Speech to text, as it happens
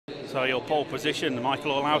So your pole position,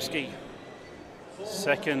 Michael Orlowski.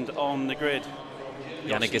 Second on the grid,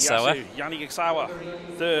 Yanagisawa. Yanagisawa.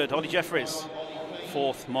 Third, Ollie Jeffries.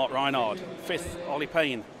 Fourth, Mark Reinhard. Fifth, Ollie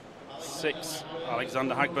Payne. Sixth,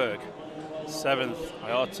 Alexander Hagberg. Seventh,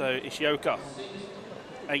 Ayato Ishioka.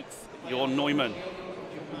 Eighth, Jorn Neumann.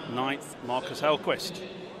 Ninth, Marcus Hellquist.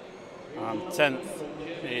 And 10th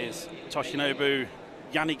is Toshinobu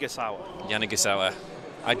Yanagisawa.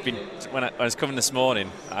 When I was coming this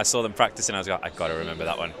morning, I saw them practicing. I was like, I've got to remember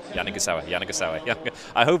that one. Yanagisawa.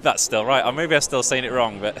 I hope that's still right, or maybe I'm still saying it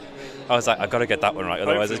wrong. But I was like, I've got to get that one right.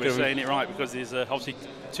 Otherwise, we're saying it right because there's obviously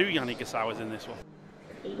 2 Yanagisawas in this one.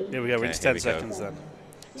 Here we go. We're into 10 seconds then.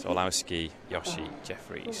 So Orlowski, Yoshi,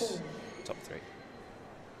 Jeffries, top 3.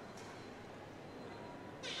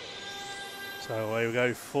 So away we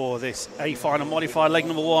go for this A final modified leg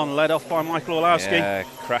number 1, led off by Michael Orlowski. Yeah,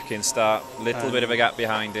 cracking start. Little bit of a gap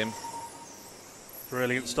behind him.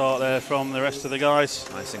 Brilliant start there from the rest of the guys.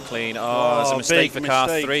 Nice and clean. Oh, there's a mistake for car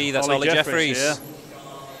 3. That's Ollie Jeffries. Yeah.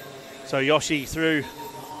 So Yoshi through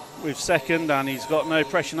with second, and he's got no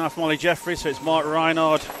pressure now from Ollie Jeffries. So it's Mark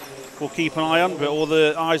Reinhard we'll keep an eye on, but all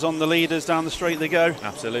the eyes on the leaders down the straight they go.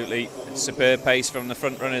 Absolutely. Superb pace from the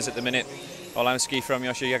front runners at the minute. Orlowski from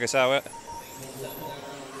Yoshi Yagasawa.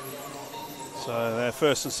 So they're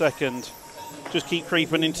first and second. Just keep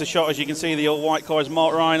creeping into shot. As you can see, the old white car is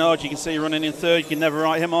Mark Reinhard. You can see running in third. You can never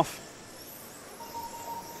write him off.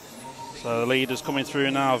 So the leaders coming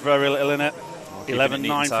through now. Very little in it.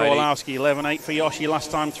 11.9 for Orlowski, 11.8 for Yoshi last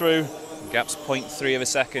time through. Gap's 0.3 of a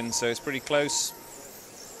second, so it's pretty close.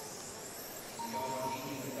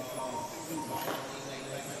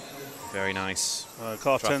 Very nice.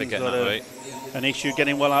 Car 10's got an issue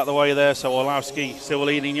getting well out of the way there, so Orlowski still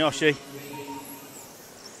leading Yoshi.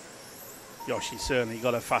 Yoshi certainly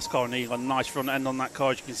got a fast car and he got a nice front end on that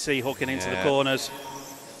car, as you can see, hooking into the corners.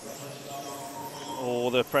 All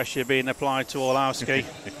the pressure being applied to Orlowski.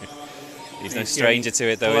 He's no stranger to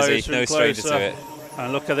it though, is he? No stranger to it.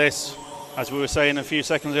 And look at this. As we were saying a few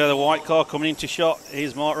seconds ago, the white car coming into shot.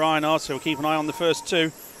 Here's Mark Reinhard, so we'll keep an eye on the first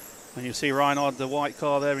 2. And you see Reinhard, the white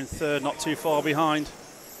car there in third, not too far behind.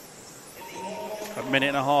 A minute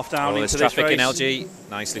and a half down into this race. Traffic in LG,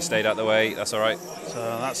 nicely stayed out of the way, that's all right.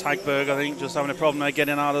 So that's Hagberg, I think, just having a problem there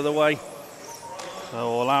getting out of the way.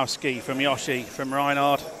 So Orlowski from Yoshi, from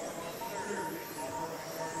Reinhard.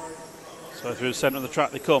 So through the centre of the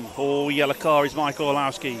track they come. Oh, yellow car is Michael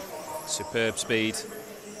Orlowski. Superb speed.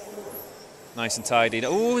 Nice and tidy.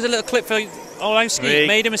 Oh, there's a little clip for Orlowski.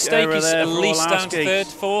 Made a mistake. He's at least down to third,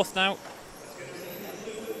 fourth now.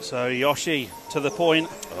 So Yoshi to the point.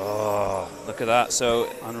 Oh, look at that. So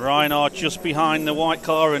and Reinhard just behind the white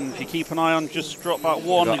car, and if you keep an eye on, just drop back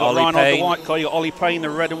one. You've got Reinhard, the white car. You've got Ollie Payne, the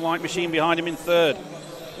red and white machine behind him in third.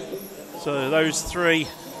 So those 3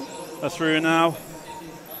 are through now.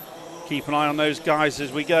 Keep an eye on those guys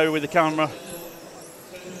as we go with the camera.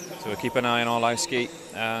 So we'll keep an eye on Orlowski,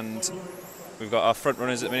 and we've got our front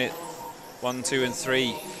runners at the minute. 1, 2 and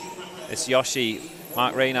 3. It's Yoshi,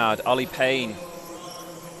 Mark Reinhard, Ollie Payne.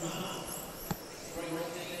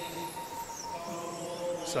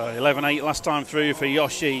 So 11.8 last time through for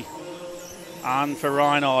Yoshi and for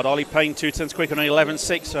Reinhard. Ollie Payne 2 tenths quicker on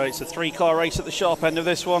 11.6, so it's a 3-car race at the sharp end of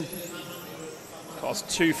this one. Cars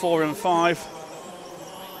 2, 4 and 5.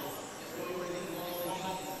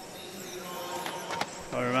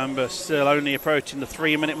 I remember still only approaching the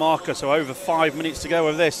 3-minute marker, so over 5 minutes to go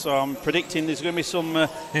of this. So I'm predicting there's going to be some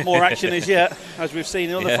more action as yet, as we've seen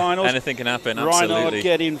in other finals. Anything can happen, absolutely. Reinhard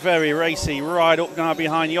getting very racy, right up now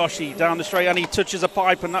behind Yoshi, down the straight, and he touches a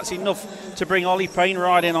pipe, and that's enough to bring Ollie Payne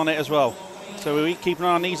right in on it as well. So we keep an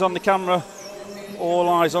eye on these on the camera. All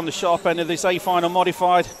eyes on the sharp end of this A final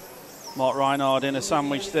modified. Mark Reinhard in a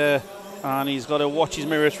sandwich there. And he's got to watch his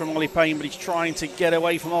mirrors from Ollie Payne, but he's trying to get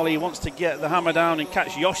away from Ollie. He wants to get the hammer down and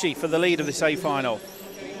catch Yoshi for the lead of this A final.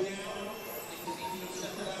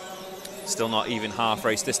 Still not even half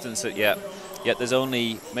race distance yet. Yet there's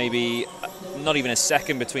only maybe not even a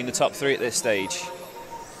second between the top 3 at this stage.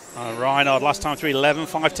 Reinhard last time through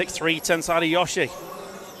 11.5, took 3 tenths out of Yoshi.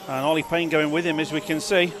 And Ollie Payne going with him, as we can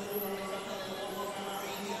see.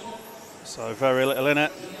 So very little in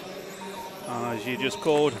it. As you just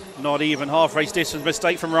called, not even half race distance.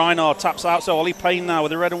 Mistake from Reinhard, taps out. So Ollie Payne now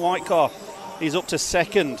with the red and white car. He's up to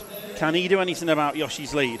second. Can he do anything about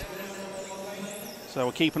Yoshi's lead? So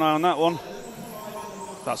we'll keep an eye on that one.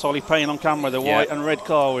 That's Ollie Payne on camera, the white and red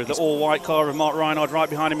car with the all white car of Mark Reinhard right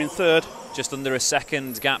behind him in third. Just under a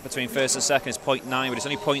second gap between first and second. It's 0.9, but it's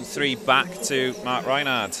only 0.3 back to Mark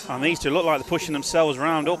Reinhard. And these two look like they're pushing themselves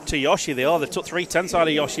round up to Yoshi. They are. They took 3 tenths out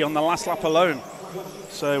of Yoshi on the last lap alone.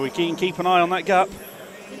 So we can keep an eye on that gap.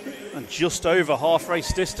 and just over half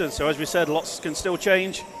race distance. So as we said, lots can still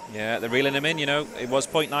change. Yeah, they're reeling him in, you know. It was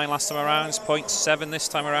 0.9 last time around, it's 0.7 this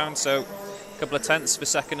time around, so a couple of tenths for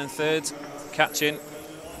second and third, catching.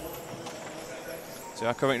 So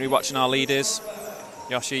I'm currently watching our leaders.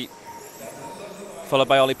 Yoshi, followed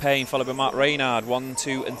by Ollie Payne, followed by Mark Reynard, 1,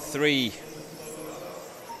 2 and 3.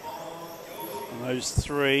 And those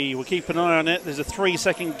three, we'll keep an eye on it. There's a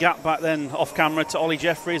 3-second gap back then off camera to Ollie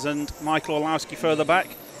Jeffries and Michael Orlowski further back.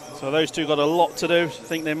 So those two got a lot to do. I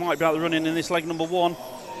think they might be out the running in this leg number 1.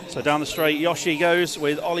 So down the straight, Yoshi goes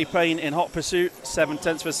with Ollie Payne in hot pursuit, 7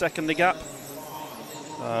 tenths per second the gap.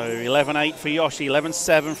 So 11.8 for Yoshi,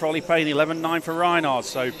 11.7 for Ollie Payne, 11.9 for Reinhard.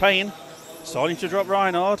 So Payne starting to drop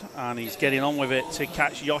Reinhard, and he's getting on with it to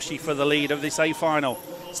catch Yoshi for the lead of this A final.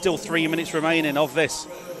 Still 3 minutes remaining of this.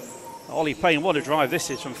 Ollie Payne, what a drive this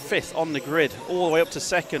is, from 5th on the grid all the way up to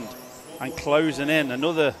 2nd. And closing in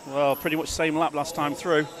another, well, pretty much same lap last time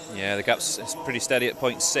through. Yeah, the gap's pretty steady at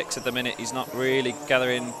 0.6 at the minute. He's not really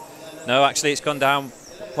gathering. No, actually, it's gone down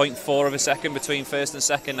 0.4 of a second between first and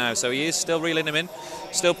second now. So he is still reeling him in.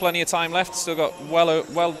 Still plenty of time left. Still got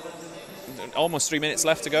well, almost 3 minutes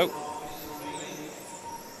left to go.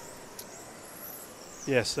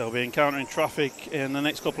 Yes, they'll be encountering traffic in the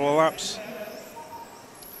next couple of laps.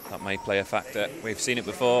 That may play a factor. We've seen it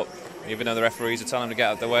before. Even though the referees are telling him to get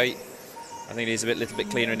out of the way, I think he's a little bit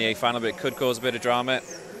cleaner in the A final, but it could cause a bit of drama.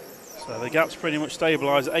 So the gap's pretty much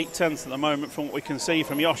stabilised at 8 tenths at the moment from what we can see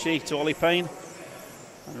from Yoshi to Ollie Payne.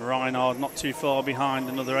 And Reinhard not too far behind,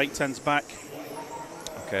 another 8 tenths back.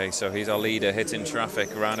 Okay, so he's our leader, hitting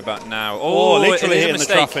traffic around about now. Oh, literally hitting the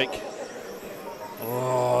traffic.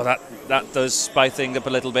 Oh, that does spice things up a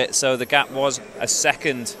little bit. So the gap was a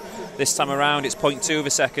second. This time around, it's 0.2 of a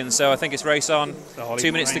second, so I think it's race on.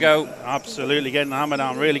 2 minutes to go. Absolutely getting the hammer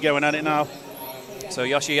down, really going at it now. So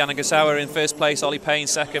Yoshi Yanagasawa in first place, Ollie Payne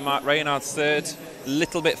second, Mark Reynard third. A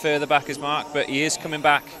little bit further back is Mark, but he is coming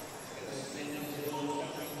back.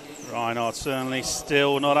 Reinhard certainly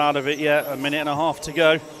still not out of it yet, a minute and a half to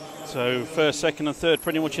go. So first, second and third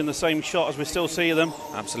pretty much in the same shot as we still see them.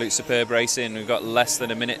 Absolute superb racing. We've got less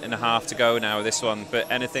than a minute and a half to go now with this one, but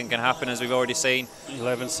anything can happen as we've already seen.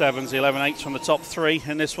 11.7s, 11.8s from the top 3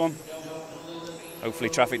 in this one.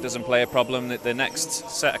 Hopefully traffic doesn't play a problem. The next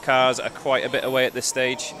set of cars are quite a bit away at this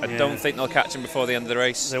stage. I don't think they'll catch him before the end of the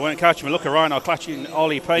race. They won't catch him. Look at Reinhard catching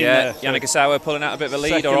Ollie Payne there. So Yanagasawa pulling out a bit of a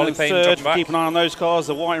lead, or Ollie Payne dropping back. Keep an eye on those cars.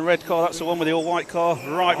 The white and red car, that's the one with the all-white car.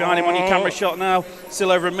 Right behind him on your camera shot now.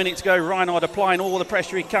 Still over a minute to go. Reinhard applying all the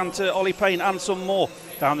pressure he can to Ollie Payne and some more.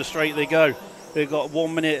 Down the straight they go. They've got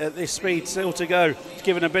 1 minute at this speed still to go. It's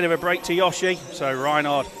giving a bit of a break to Yoshi. So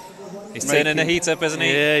Reinhard, he's turning the heat up, isn't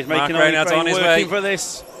he? Yeah, he's making Ollie Payne on his way for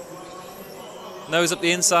this. Nose up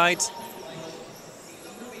the inside.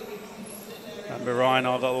 And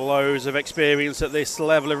Reinhard got loads of experience at this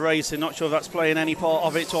level of racing. Not sure if that's playing any part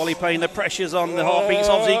of it to Ollie Payne. The pressure's on, the heartbeat's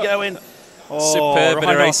obviously going. Superb bit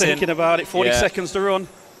of racing. Thinking about it. 40 seconds to run.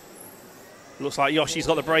 Looks like Yoshi's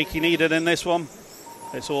got the break he needed in this one.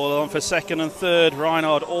 It's all on for second and third.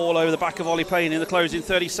 Reinhard all over the back of Ollie Payne in the closing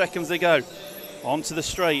 30 seconds they go. Onto the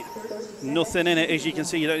straight. Nothing in it, as you can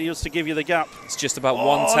see. You don't need us to give you the gap. It's just about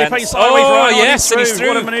 1/10. Oh, yes, and he's through.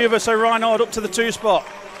 What a manoeuvre. So Reinhard up to the 2 spot.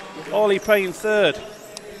 Ollie Payne third.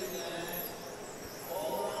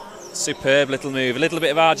 Superb little move. A little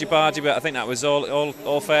bit of argy-bargy, but I think that was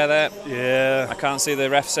all fair there. Yeah. I can't see the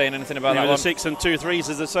ref saying anything about that one. 6 and 2 3s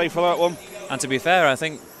as they say for that one. And to be fair, I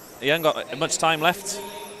think he hasn't got much time left.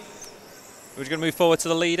 We're going to move forward to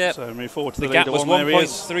the leader. So move forward to the leader. The gap was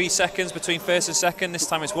 1.3 seconds between first and second. This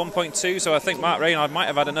time it's 1.2, so I think Mark Reynard might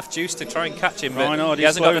have had enough juice to try and catch him, but he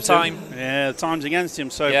hasn't got the time. Yeah, the time's against him,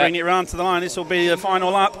 so bring it round to the line. This will be the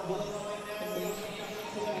final lap.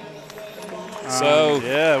 So,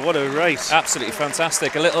 yeah, what a race. Absolutely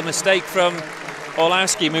fantastic. A little mistake from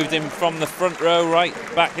Orlowski, moved him from the front row right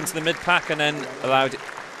back into the mid-pack and then allowed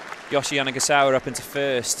Yoshi Yanagasawa up into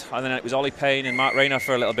first, and then it was Ollie Payne and Mark Reynard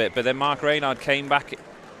for a little bit, but then Mark Reynard came back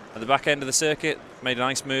at the back end of the circuit, made a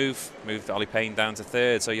nice move, moved Ollie Payne down to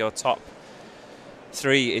third, so your top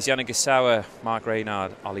 3 is Yanagasawa, Mark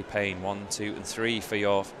Reynard, Ollie Payne, 1, 2 and 3 for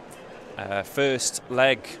your first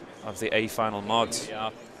leg of the A final mod.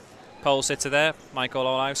 Pole sitter there, Michael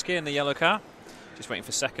Orlowski in the yellow car, just waiting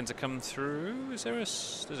for second to come through. Is there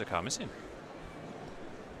there's a car missing?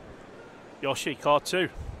 Yoshi, car 2.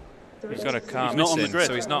 He's got a car missing,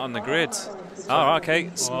 so he's not on the grid. Oh, okay.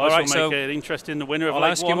 All right, so make it interesting. The winner of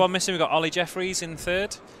leg 1 missing. We've got Ollie Jeffries in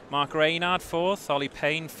third, Mark Reynard 4th, Ollie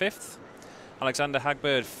Payne 5th, Alexander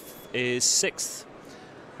Hagbird is 6th,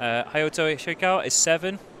 Hayato Ishikawa is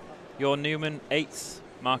 7, Yor Newman 8th,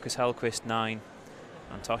 Marcus Hellquist 9,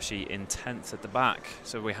 And Toshi in 10th at the back,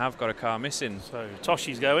 so we have got a car missing. So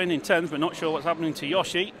Toshi's going in 10th, but not sure what's happening to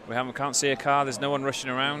Yoshi. Can't see a car, there's no one rushing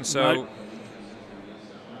around, so... No.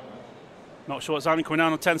 Not sure what's happening, coming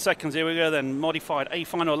down on 10 seconds. Here we go then, modified A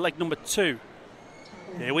final leg number 2.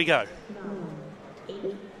 Here we go. 9,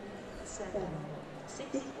 8, 7,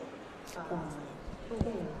 6, 5,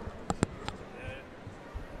 4.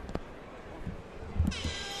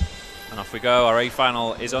 And off we go, our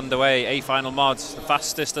A-final is underway. A-final mod, the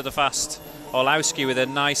fastest of the fast. Orlowski with a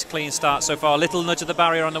nice clean start so far. Little nudge of the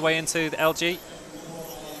barrier on the way into the LG.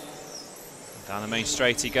 Down the main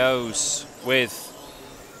straight he goes with...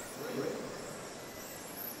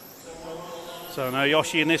 So no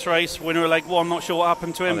Yoshi in this race, winner of leg 1, not sure what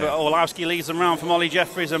happened to him, but Orlowski leads them round from Ollie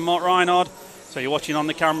Jeffries and Mark Reinhard. So you're watching on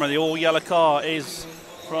the camera, the all-yellow car is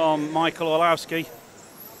from Michael Orlowski.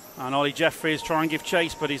 And Ollie Jeffries trying to give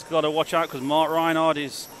chase, but he's got to watch out because Mark Reinhard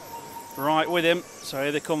is right with him. So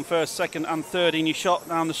here they come first, second and third in your shot.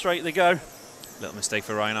 Down the straight they go. Little mistake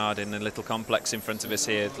for Reinhard in the little complex in front of us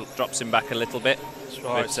here. Drops him back a little bit. That's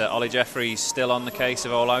right. But Ollie Jeffries still on the case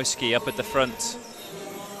of Orlowski up at the front.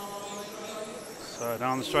 So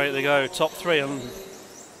down the straight they go, top 3 and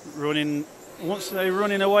running. Once they're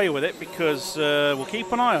running away with it, because we'll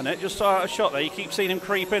keep an eye on it. Just out of shot there, you keep seeing him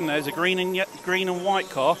creep in. There's a green and white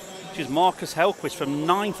car, which is Marcus Hellquist from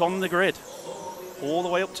 9th on the grid, all the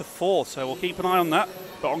way up to 4th. So we'll keep an eye on that.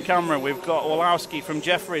 But on camera, we've got Orlowski from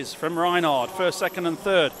Jeffries, from Reinhard, first, second, and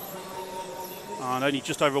third. And only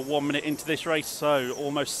just over 1 minute into this race, so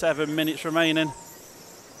almost 7 minutes remaining.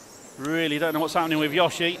 Really don't know what's happening with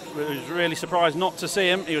Yoshi. I was really surprised not to see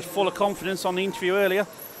him. He was full of confidence on the interview earlier,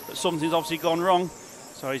 but something's obviously gone wrong.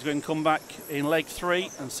 So he's going to come back in leg 3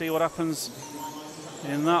 and see what happens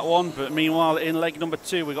in that one. But meanwhile, in leg number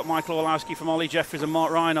 2, we've got Michael Orlowski from Ollie Jeffries and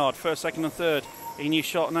Mark Reinhard, first, second and third. In your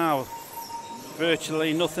shot now,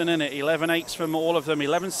 virtually nothing in it. 11.8s from all of them.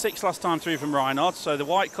 11.6 last time through from Reinhard. So the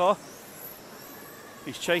white car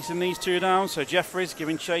is chasing these two down. So Jeffries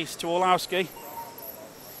giving chase to Orlowski.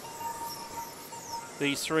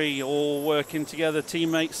 These 3 all working together,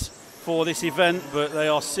 teammates for this event, but they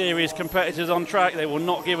are serious competitors on track. They will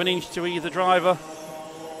not give an inch to either driver.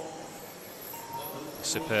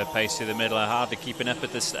 Superb pace through the middle, hardly keeping up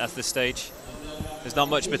at this stage. There's not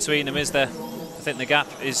much between them, is there? I think the gap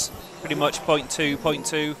is pretty much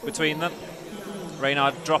 0.2 between them.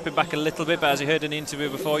 Reinhard dropping back a little bit, but as you heard in the interview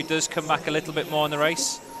before, he does come back a little bit more in the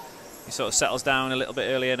race. He sort of settles down a little bit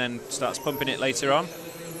earlier and then starts pumping it later on.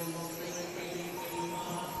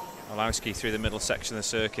 Orlowski through the middle section of the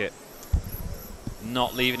circuit,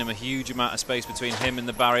 not leaving him a huge amount of space between him and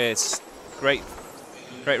the barrier. It's great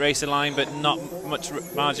racing line, but not much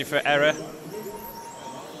margin for error.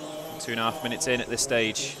 2.5 minutes in at this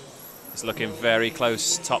stage. It's looking very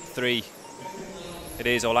close, top 3. It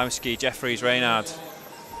is Orlowski, Jeffries, Reinhard.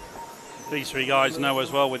 These 3 guys know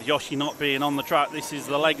as well, with Yoshi not being on the track, this is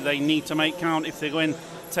the leg they need to make count if they're going to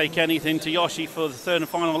take anything to Yoshi for the third and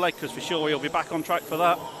final leg, because for sure he'll be back on track for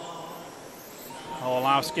that.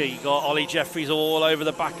 Orlowski got Ollie Jeffries all over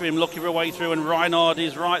the back of him, looking for a way through, and Reinhard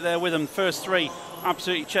is right there with him. First 3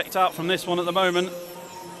 absolutely checked out from this one at the moment.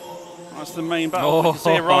 That's the main battle. You can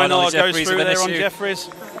see Reinhard goes through there on Jeffries.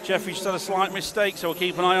 Jeffries just had a slight mistake, so we'll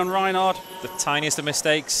keep an eye on Reinhard. The tiniest of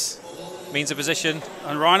mistakes means a position.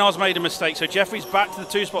 And Reinhard's made a mistake, so Jeffries back to the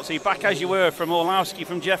 2 spots. So you're back as you were from Orlowski,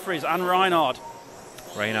 from Jeffries and Reinhard.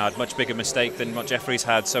 Reinhard, much bigger mistake than what Jeffries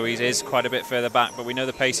had, so he is quite a bit further back, but we know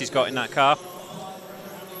the pace he's got in that car.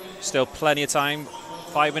 Still plenty of time,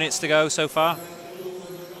 5 minutes to go so far.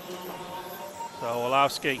 So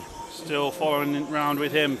Orlowski still following round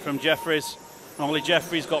with him from Jeffries. Ollie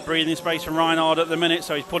Jeffries got breathing space from Reinhard at the minute,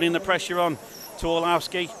 so he's putting the pressure on to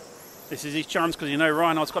Orlowski. This is his chance, because you know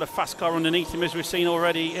Reinhard's got a fast car underneath him, as we've seen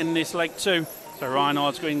already in this leg 2. So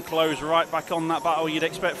Reinhard's going to close right back on that battle you'd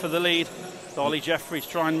expect for the lead. So Ollie Jeffries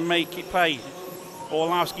trying to make it pay.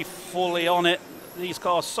 Orlowski fully on it. These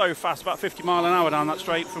cars so fast, about 50 mile an hour down that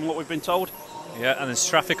straight from what we've been told. Yeah, and there's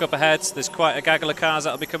traffic up ahead. There's quite a gaggle of cars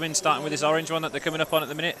that'll be coming, starting with this orange one that they're coming up on at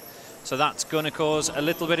the minute. So that's going to cause a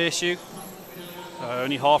little bit of issue.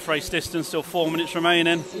 Only half race distance, still 4 minutes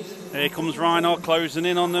remaining. Here comes Reinhard closing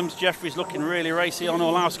in on them. Jeffries looking really racy on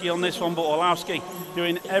Orlowski on this one, but Orlowski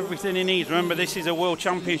doing everything he needs. Remember, this is a world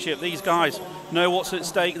championship. These guys know what's at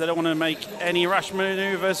stake. They don't want to make any rash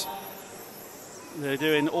manoeuvres. They're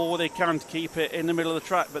doing all they can to keep it in the middle of the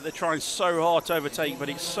track, but they're trying so hard to overtake, but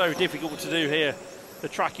it's so difficult to do here. The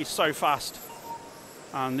track is so fast,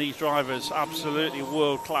 and these drivers, absolutely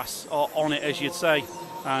world class, are on it, as you'd say.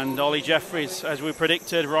 And Ollie Jeffries, as we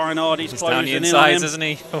predicted, Reinhard is closing down the in insides, on him. isn't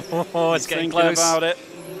he? Oh, it's getting thinking close. About it.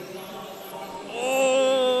 Oh,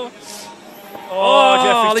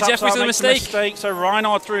 Ollie Jeffries with a mistake. So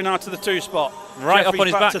Reinhard through now to the 2 spot. Right Jeffries up on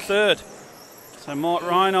his back to 3rd. So Mark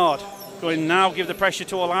Reinhard going now, give the pressure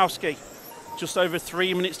to Orlowski. Just over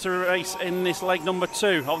 3 minutes to race in this leg number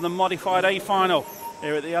 2 of the modified A final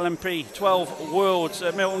here at the LMP 12 Worlds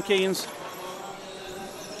at Milton Keynes.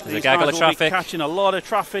 There's a gaggle of traffic. Catching a lot of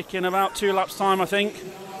traffic in about 2 laps time, I think.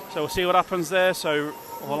 So we'll see what happens there. So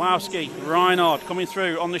Orlowski, Reinhard coming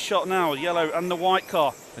through on the shot now, yellow and the white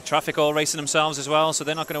car. The traffic all racing themselves as well, so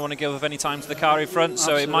they're not going to want to give up any time to the car in front.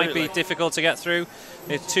 So it might be difficult to get through.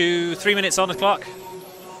 It's 3 minutes on the clock.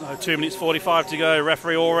 2 minutes 45 to go.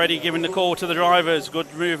 Referee already giving the call to the drivers.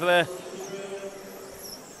 Good move there.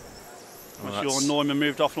 Well, Neumann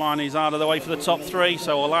moved offline. He's out of the way for the top 3.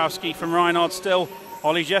 So Orlowski from Reinhard still.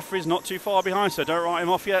 Ollie Jeffries not too far behind, so don't write him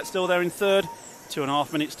off yet. Still there in 3rd.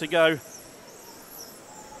 2.5 minutes to go.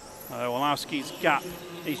 Orlowski's gap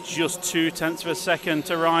is just 0.2 of a second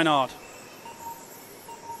to Reinhard.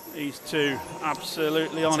 These two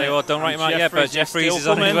absolutely on it. What, don't write him out yet, but Jeffries is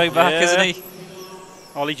on his way back, isn't he?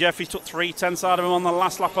 Ollie Jeffries took 0.3 out of him on the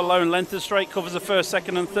last lap alone. Length of straight covers the 1st,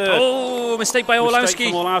 2nd and 3rd. Oh, mistake by Orlowski. Mistake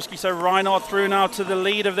from Orlowski, so Reinhard through now to the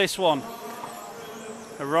lead of this one.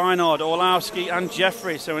 Reinhard, Orlowski and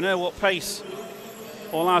Jeffries, so we know what pace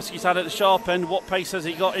Orlowski's had at the sharp end. What pace has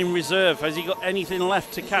he got in reserve? Has he got anything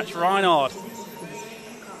left to catch Reinhard?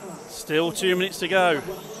 Still 2 minutes to go.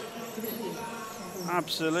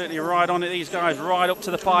 Absolutely right on it, these guys, right up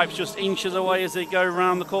to the pipes, just inches away as they go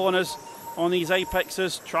around the corners on these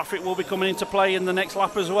apexes. Traffic will be coming into play in the next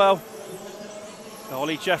lap as well.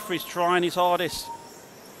 Ollie Jeffries trying his hardest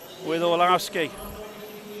with Orlowski.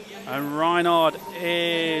 And Reinhard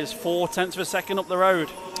is 0.4 of a second up the road.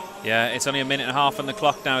 Yeah, it's only 1.5 minutes on the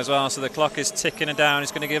clock now as well, so the clock is ticking it down.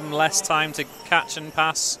 It's going to give him less time to catch and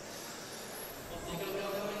pass.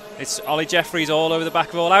 It's Ollie Jeffries all over the back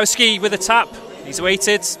of Orlowski with a tap. He's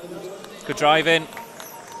waited. Good drive in.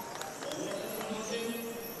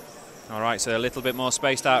 All right, so a little bit more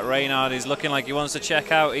spaced out. Reinhard is looking like he wants to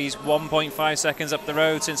check out. He's 1.5 seconds up the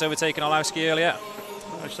road since overtaking Orlowski earlier.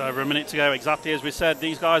 Just over a minute to go, exactly as we said.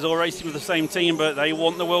 These guys all racing with the same team, but they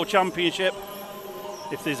want the World Championship.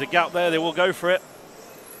 If there's a gap there, they will go for it.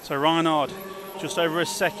 So Reinhard, just over a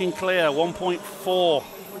second clear, 1.4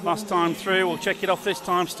 last time through. We'll check it off this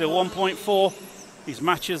time, still 1.4. He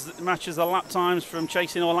matches the lap times from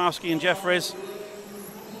chasing Orlowski and Jeffries.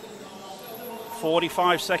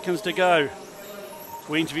 45 seconds to go.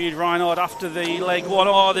 We interviewed Reinhard after the leg 1.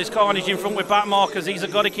 Oh, there's carnage in front with back markers. These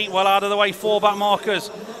have got to keep well out of the way. 4 back markers.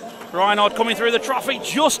 Reinhard coming through the traffic,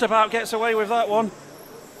 just about gets away with that one.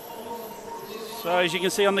 So as you can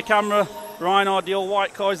see on the camera, Reinhard, the all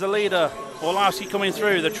white car, is the leader. Orlowski coming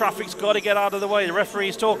through. The traffic's got to get out of the way. The referee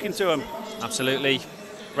is talking to him. Absolutely.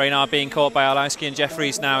 Reinhard being caught by Orlowski and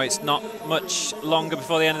Jeffries now. It's not much longer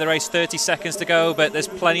before the end of the race. 30 seconds to go, but there's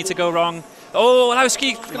plenty to go wrong. Oh,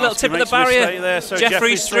 Orlowski, a little tip of the barrier. There, so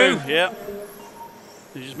Jeffries through. Yeah.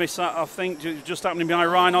 You just missed that, I think, just happening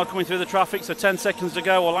behind Reinhard coming through the traffic. So 10 seconds to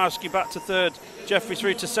go. Orlowski back to 3rd. Jeffries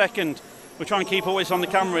through to 2nd. We're trying to keep always on the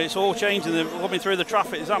camera. It's all changing. They're coming through the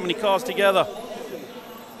traffic. There's that many cars together.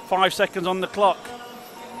 5 seconds on the clock.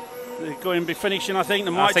 They're going to be finishing, I think.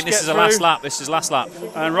 I think this is the last lap. This is last lap.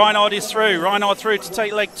 And Reinhard is through. Reinhard through to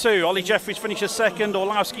take leg 2. Ollie Jeffries finishes 2nd.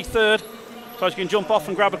 Orlowski 3rd. So you can jump off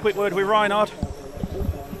and grab a quick word with Reinhard.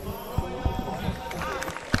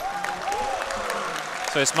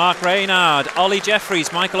 So it's Mark Reinhard, Ollie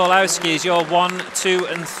Jeffries, Michael Orlowski is your 1, 2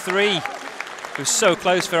 and 3. It was so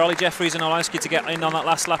close for Ollie Jeffries and Orlowski to get in on that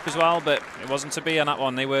last lap as well, but it wasn't to be on that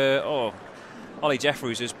one. They were, Ollie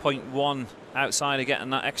Jeffries was 0.1 outside of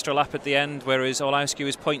getting that extra lap at the end, whereas Orlowski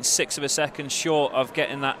was 0.6 of a second short of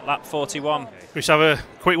getting that lap 41. We should have a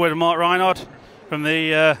quick word with Mark Reinhard from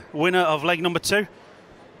the winner of leg number 2.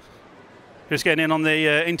 Just getting in on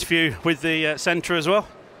the interview with the centre as well.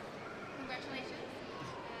 Congratulations.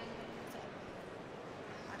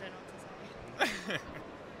 I don't know what to say.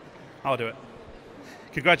 I'll do it.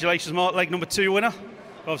 Congratulations, Mark, leg number 2 winner.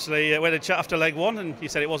 Obviously, we had a chat after leg 1 and you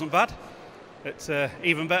said it wasn't bad. It's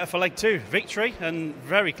even better for leg 2. Victory and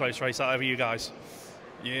very close race out over you guys.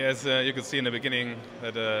 Yes, you could see in the beginning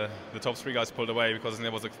that the top 3 guys pulled away because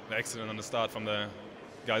there was an accident on the start from the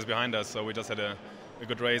guys behind us. So we just had a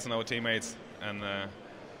good race on our teammates. And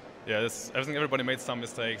yeah, everybody made some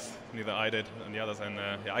mistakes. Neither I did and the others. And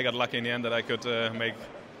yeah, I got lucky in the end that I could make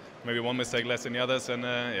maybe 1 mistake less than the others. And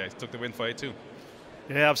yeah, took the win for A2.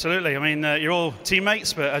 Yeah, absolutely. I mean, you're all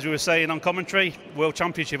teammates, but as we were saying on commentary, World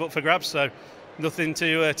Championship up for grabs, so nothing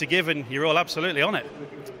to give, and you're all absolutely on it.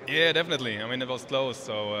 Yeah, definitely. I mean, it was close,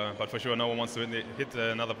 so but for sure no one wants to hit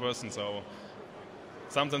another person, so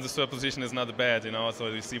sometimes the third position is not bad, you know, so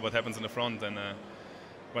you see what happens in the front. And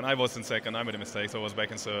when I was in second, I made a mistake, so I was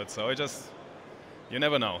back in third. So you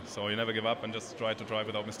never know. So you never give up and just try to drive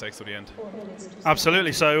without mistakes to the end.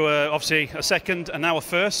 Absolutely. So obviously a second and now a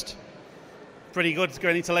first. Pretty good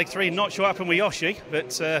going into leg 3. Not sure what happened with Yoshi,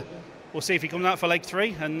 but we'll see if he comes out for leg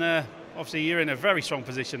 3. And obviously you're in a very strong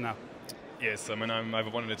position now. Yes, I mean,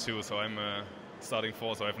 I've won in the 2, so I'm starting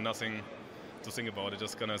 4, so I have nothing to think about. I'm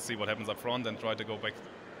just going to see what happens up front and try to go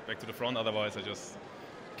back to the front. Otherwise, I just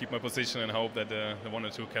keep my position and hope that the 1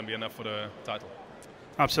 and 2 can be enough for the title.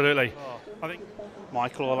 Absolutely. I think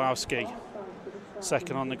Michael Orlowski,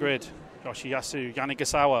 second on the grid. Yoshiyasu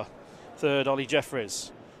Yanagisawa, third Ollie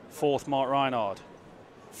Jeffries, fourth Mark Reinhard,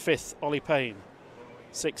 fifth Ollie Payne,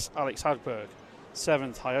 sixth Alex Hagberg,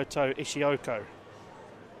 seventh Hayato Ishioko,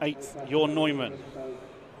 eighth Jorn Neumann,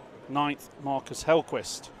 ninth Marcus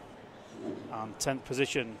Hellquist, and 10th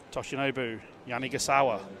position Toshinobu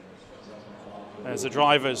Yanagisawa. There's the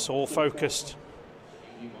drivers all focused,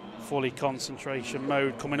 fully concentration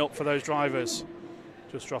mode coming up for those drivers.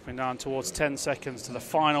 Just dropping down towards 10 seconds to the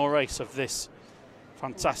final race of this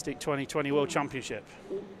fantastic 2020 World Championship.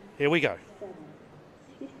 Here we go.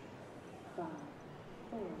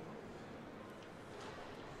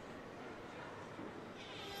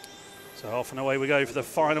 So off and away we go for the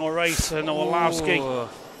final race, and Orlowski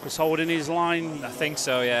was holding his line. I think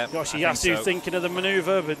so, yeah. Yoshiyasu thinking of the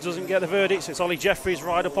manoeuvre, but doesn't get the verdict. So it's Ollie Jeffries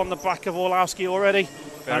right up on the back of Orlowski already.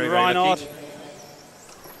 Very, and Reinhard. So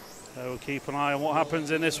we'll keep an eye on what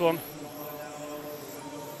happens in this one.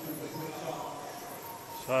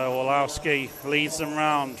 So Orlowski leads them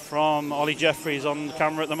round from Ollie Jeffries on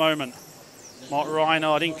camera at the moment. Mark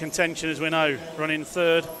Reinhard in contention, as we know, running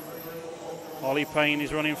third. Ollie Payne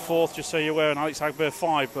is running fourth, just so you're aware, and Alex Hagberg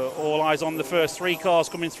 5, but all eyes on the first 3 cars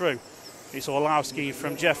coming through. It's Orlowski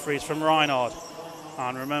from Jeffries from Reinhard.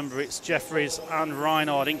 And remember, it's Jeffries and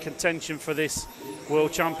Reinhard in contention for this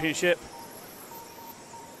World Championship.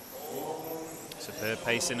 Superb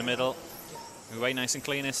pace in the middle. Away nice and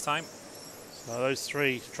clean this time. So those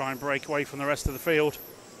 3 try and break away from the rest of the field.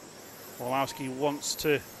 Orlowski wants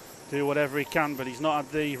to do whatever he can, but he's not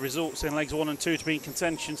had the results in legs 1 and 2 to be in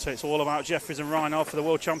contention, so it's all about Jeffries and Reinhard for the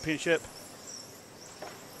World Championship.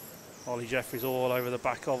 Ollie Jeffries all over the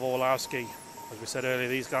back of Orlowski. As we said earlier,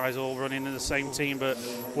 these guys all running in the same team, but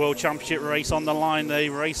World Championship race on the line. They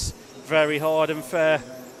race very hard and fair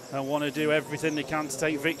and want to do everything they can to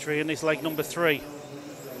take victory in this leg number 3.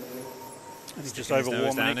 And he's just over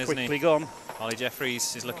 1 minute quickly gone. Ollie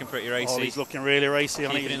Jeffries is looking pretty racy. He's looking really racy.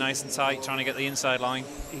 Keeping it nice and tight, trying to get the inside line.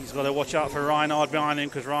 He's got to watch out for Reinhard behind him,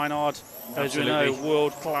 because Reinhard, as you know,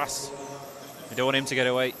 world class. You don't want him to get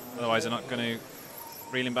away, otherwise they're not going to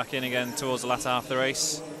reel him back in again towards the latter half of the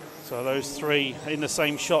race. So those 3 in the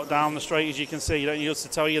same shot down the straight, as you can see. You don't need us to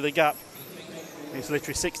tell you the gap. It's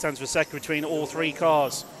literally 0.6 of a second between all 3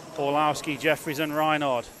 cars. Orlowski, Jeffries and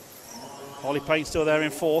Reinhard. Ollie Payne still there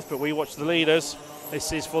in 4th, but we watch the leaders.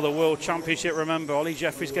 This is for the World Championship, remember. Ollie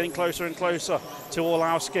Jeffries getting closer and closer to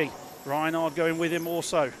Orlowski. Reinhard going with him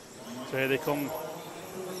also. So here they come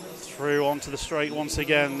through onto the straight once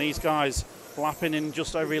again. These guys lapping in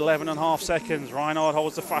just over 11.5 seconds. Reinhard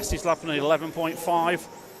holds the fastest lap in 11.5.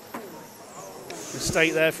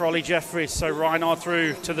 Mistake there for Ollie Jeffries, so Reinhard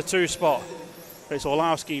through to the 2 spot. It's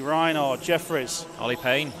Orlowski, Reinhard, Jeffries. Ollie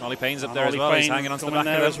Payne's up there as well. He's hanging on to the back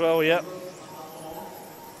there of as well, yep.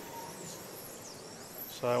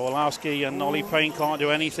 So Orlowski and Ollie Payne can't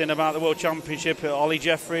do anything about the World Championship. Ollie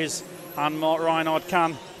Jeffries and Mark Reinhard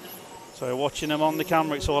can. So watching them on the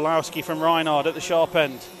camera, it's Orlowski from Reinhard at the sharp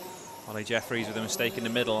end. Ollie Jeffries with a mistake in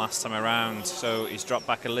the middle last time around, so he's dropped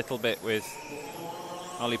back a little bit with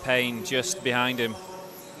Ollie Payne just behind him.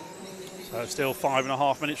 So still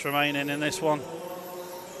 5.5 minutes remaining in this one.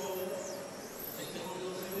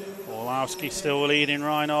 Orlowski still leading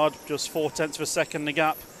Reinhard, just 0.4 of a second the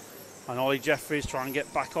gap. And Ollie Jeffries trying to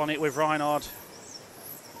get back on it with Reinhard.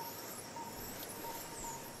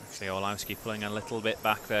 Actually, Orlowski pulling a little bit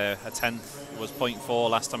back there. A 10th was 0.4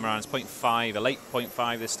 last time around. It's 0.5, a late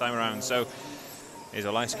 0.5 this time around. So is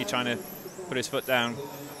Orlowski trying to put his foot down,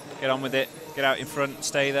 get on with it, get out in front,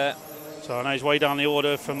 stay there. So I know he's way down the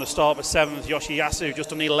order from the start, but 7th, Yoshiyasu,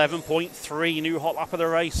 just on the 11.3, new hot lap of the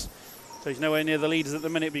race. So he's nowhere near the leaders at the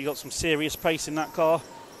minute, but he's got some serious pace in that car.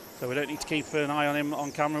 So we don't need to keep an eye on him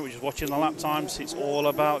on camera. We're just watching the lap times. It's all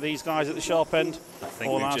about these guys at the sharp end. I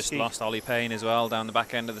think we've just lost Ollie Payne as well down the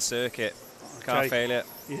back end of the circuit. Car failure.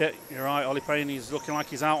 Yeah, you're right. Ollie Payne, he's looking like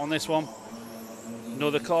he's out on this one.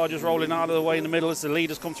 Another car just rolling out of the way in the middle as the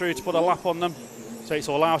leaders come through to put a lap on them. So it's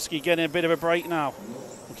Orlowski getting a bit of a break now.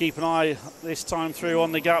 We'll keep an eye this time through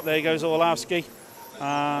on the gap. There goes Orlowski.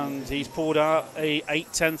 And he's pulled out a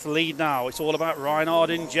 8/10 lead now. It's all about Reinhard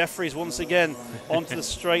and Jeffries once again onto the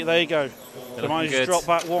straight. There you go. They managed to drop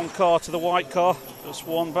back one car to the white car. Just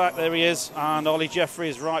one back. There he is. And Ollie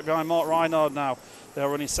Jeffries right behind Mark Reinhard now. They're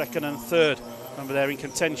running second and third. Remember, they're in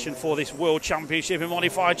contention for this World Championship in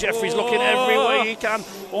modified. Jeffries looking every way he can,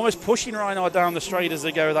 almost pushing Reinhard down the straight as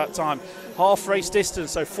they go that time. Half race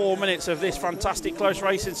distance, so 4 minutes of this fantastic close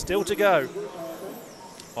racing still to go.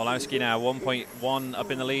 Orlowski now 1.1 up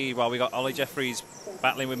in the lead, while we got Ollie Jeffries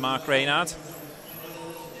battling with Mark Reinhard.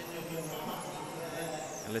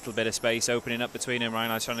 A little bit of space opening up between him.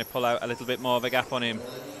 Reinhard's trying to pull out a little bit more of a gap on him.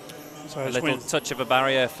 So a little touch of a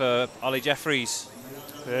barrier for Ollie Jeffries.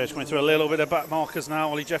 Yeah, it's going through a little bit of back markers now.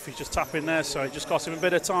 Ollie Jeffries just tapping there, so it just cost him a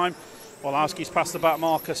bit of time. Orlowski's past the back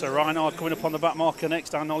marker, so Reinhard coming up on the back marker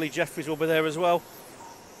next, and Ollie Jeffries will be there as well.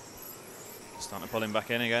 Starting to pull him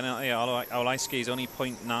back in again. Yeah, Orlowski's only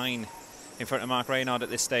 0.9 in front of Mark Reinhard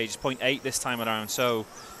at this stage, 0.8 this time around. So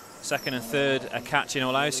second and third are catching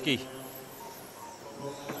Orlowski.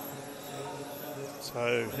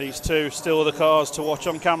 So these two still the cars to watch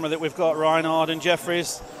on camera that we've got, Reinhard and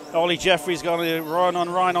Jeffries. Ollie Jeffries going to run on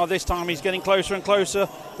Reinhard this time. He's getting closer and closer.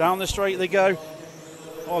 Down the straight they go.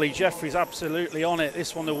 Ollie Jeffries absolutely on it.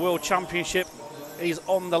 This one, the World Championship, he's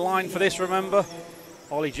on the line for this, remember.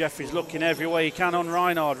 Ollie Jeffries looking every way he can on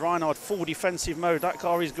Reinhard. Reinhard full defensive mode. That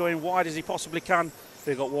car is going wide as he possibly can.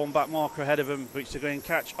 They've got one back marker ahead of him, which they're going to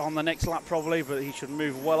catch on the next lap probably, but he should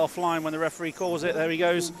move well offline when the referee calls it. There he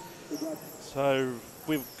goes. So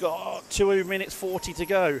we've got 2 minutes 40 to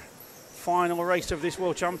go. Final race of this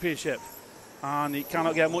World Championship. And he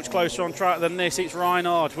cannot get much closer on track than this. It's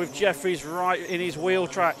Reinhard with Jeffries right in his wheel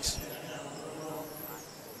tracks.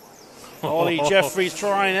 Ollie Jeffries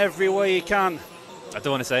trying every way he can. I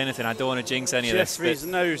don't want to say anything. I don't want to jinx any of this. Jeffries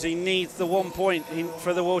knows he needs the 1 point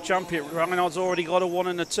for the World Champion. Reinhard's already got a 1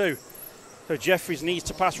 and a 2. So Jeffries needs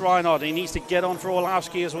to pass Reinhard. He needs to get on for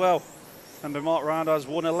Orlowski as well. And Mark Reinhard has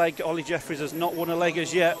won a leg. Ollie Jeffries has not won a leg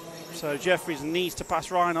as yet. So Jeffries needs to pass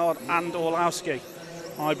Reinhard and Orlowski,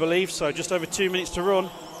 I believe. So just over 2 minutes to run.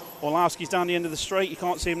 Orlowski's down the end of the straight. You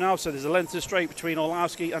can't see him now. So there's a length of the straight between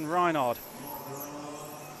Orlowski and Reinhard.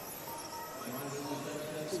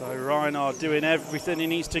 So Reinhard doing everything he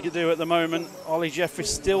needs to do at the moment. Ollie Jeffries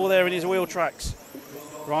still there in his wheel tracks.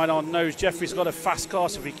 Reinhard knows Jeffries got a fast car,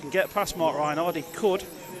 so if he can get past Mark Reinhard, he could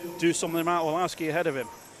do something about Orlowski ahead of him.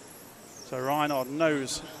 So Reinhard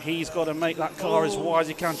knows he's got to make that car as wide as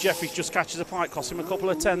he can. Jeffries just catches a pipe, costs him a couple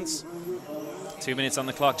of tenths. 2 minutes on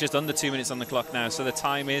the clock, just under 2 minutes on the clock now, so the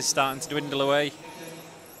time is starting to dwindle away.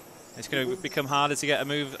 It's going to become harder to get a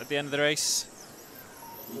move at the end of the race.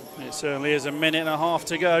 It certainly is. 1.5 minutes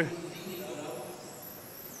to go.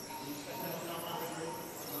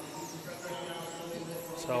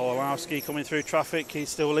 So Orlowski coming through traffic, he's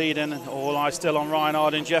still leading. All eyes still on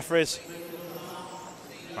Reinhard and Jeffries.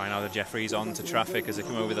 Reinhard and Jeffries onto traffic as they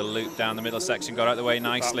come over the loop down the middle section, got out of the way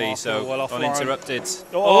nicely, so well uninterrupted.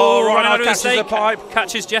 Oh, Reinhard catches the pipe.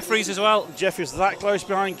 Catches Jeffries as well. Jeffries that close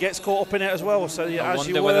behind, gets caught up in it as well. So I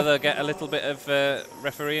wonder whether they'll get a little bit of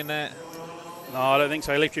referee in there. No, I don't think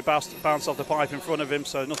so. He literally bounced off the pipe in front of him,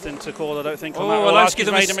 so nothing to call, I don't think. Oh, Orlowski's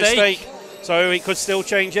made a mistake. So he could still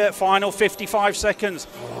change it. Final 55 seconds.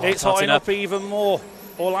 It's hotting up even more.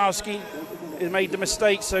 Orlowski made the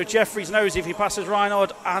mistake, so Jeffries knows if he passes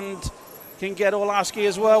Reinhard and can get Orlowski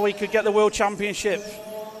as well, he could get the World Championship.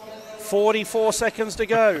 44 seconds to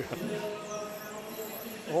go.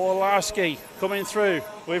 Orlowski coming through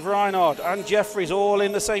with Reinhard and Jeffries all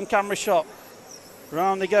in the same camera shot.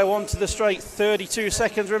 Round they go onto the straight, 32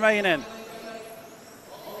 seconds remaining.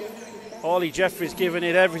 Ollie Jeffries giving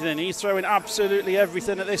it everything. He's throwing absolutely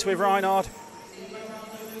everything at this with Reinhard.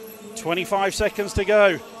 25 seconds to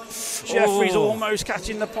go. Jeffries almost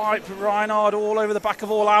catching the pipe. Reinhard all over the back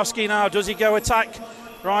of Orlowski now. Does he go attack?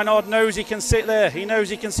 Reinhard knows he can sit there. He knows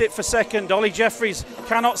he can sit for second. Ollie Jeffries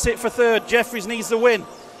cannot sit for third. Jeffries needs the win.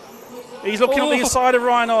 He's looking on the side of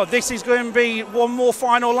Reinhard. This is going to be one more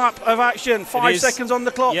final lap of action. 5 seconds on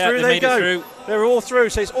the clock. Through they go. They're all through.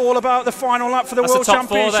 So it's all about the final lap for the World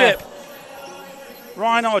Championship.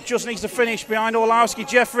 Reinhard just needs to finish behind Orlowski.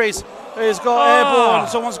 Jeffries has got airborne.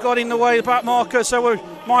 Someone's got in the way, the back marker. So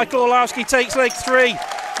Michael Orlowski takes leg 3.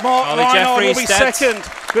 Mark Reinhard will be second,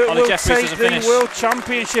 but will take the World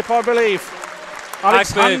Championship, I believe.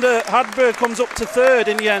 Alexander Hadberg comes up to third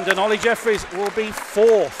in the end, and Ollie Jeffries will be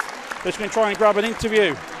fourth. Just going to try and grab an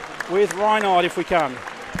interview with Reinhard if we can.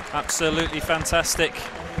 Absolutely fantastic.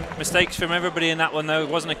 Mistakes from everybody in that one, though. It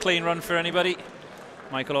wasn't a clean run for anybody.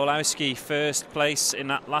 Michael Orlowski first place in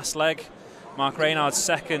that last leg. Mark Reinhard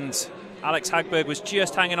second. Alex Hagberg was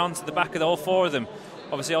just hanging on to the back of all 4 of them.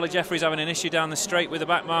 Obviously, Ollie Jeffrey's having an issue down the straight with the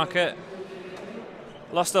back marker.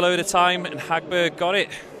 Lost a load of time, and Hagberg got it.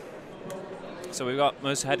 So we've got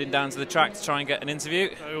Mus heading down to the track to try and get an interview.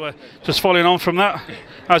 So, just following on from that,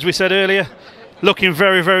 as we said earlier, looking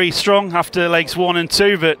very, very strong after legs 1 and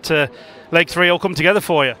 2, but leg 3 all come together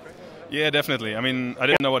for you. Yeah, definitely. I mean, I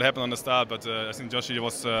didn't know what happened on the start, but I think Joshi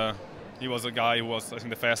was he was a guy who was, I think,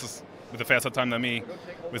 the fastest with a faster time than me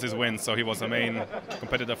with his wins. So he was the main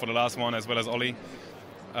competitor for the last one, as well as Ollie.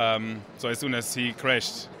 So as soon as he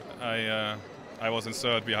crashed, I was in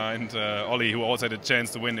third behind Ollie, who also had a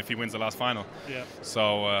chance to win if he wins the last final. Yeah.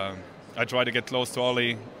 So I tried to get close to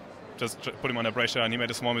Ollie, just put him under pressure, and he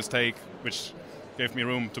made a small mistake, which gave me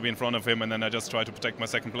room to be in front of him. And then I just tried to protect my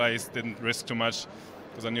second place, didn't risk too much,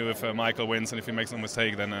 because I knew if Michael wins and if he makes no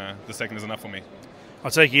mistake, then the second is enough for me. I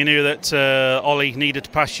take it you knew that Ollie needed to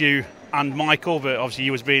pass you and Michael, but obviously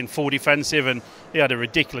you was being full defensive, and he had a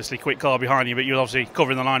ridiculously quick car behind you, but you were obviously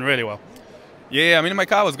covering the line really well. Yeah, I mean, my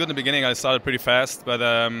car was good in the beginning. I started pretty fast, but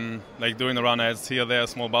like doing the run, I had here, there, a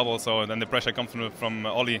small bubble, so then the pressure comes from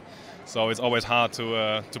Ollie. So it's always hard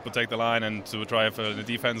to protect the line and to drive the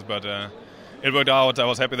defense, but it worked out. I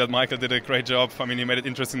was happy that Michael did a great job. I mean, he made it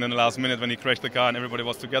interesting in the last minute when he crashed the car and everybody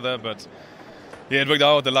was together, but yeah, it worked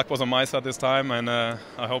out. The luck was on my side this time, and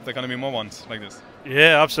I hope there are going to be more ones like this.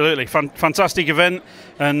 Yeah, absolutely. Fantastic event,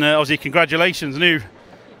 and obviously congratulations, new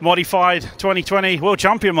modified 2020 world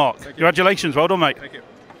champion, Mark. Congratulations, well done, mate. Thank you.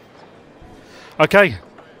 Okay.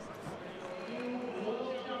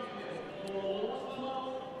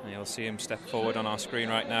 And you'll see him step forward on our screen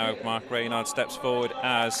right now. Mark Reynard steps forward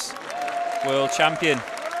as world champion,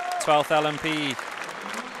 12th LMP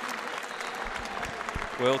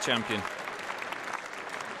world champion.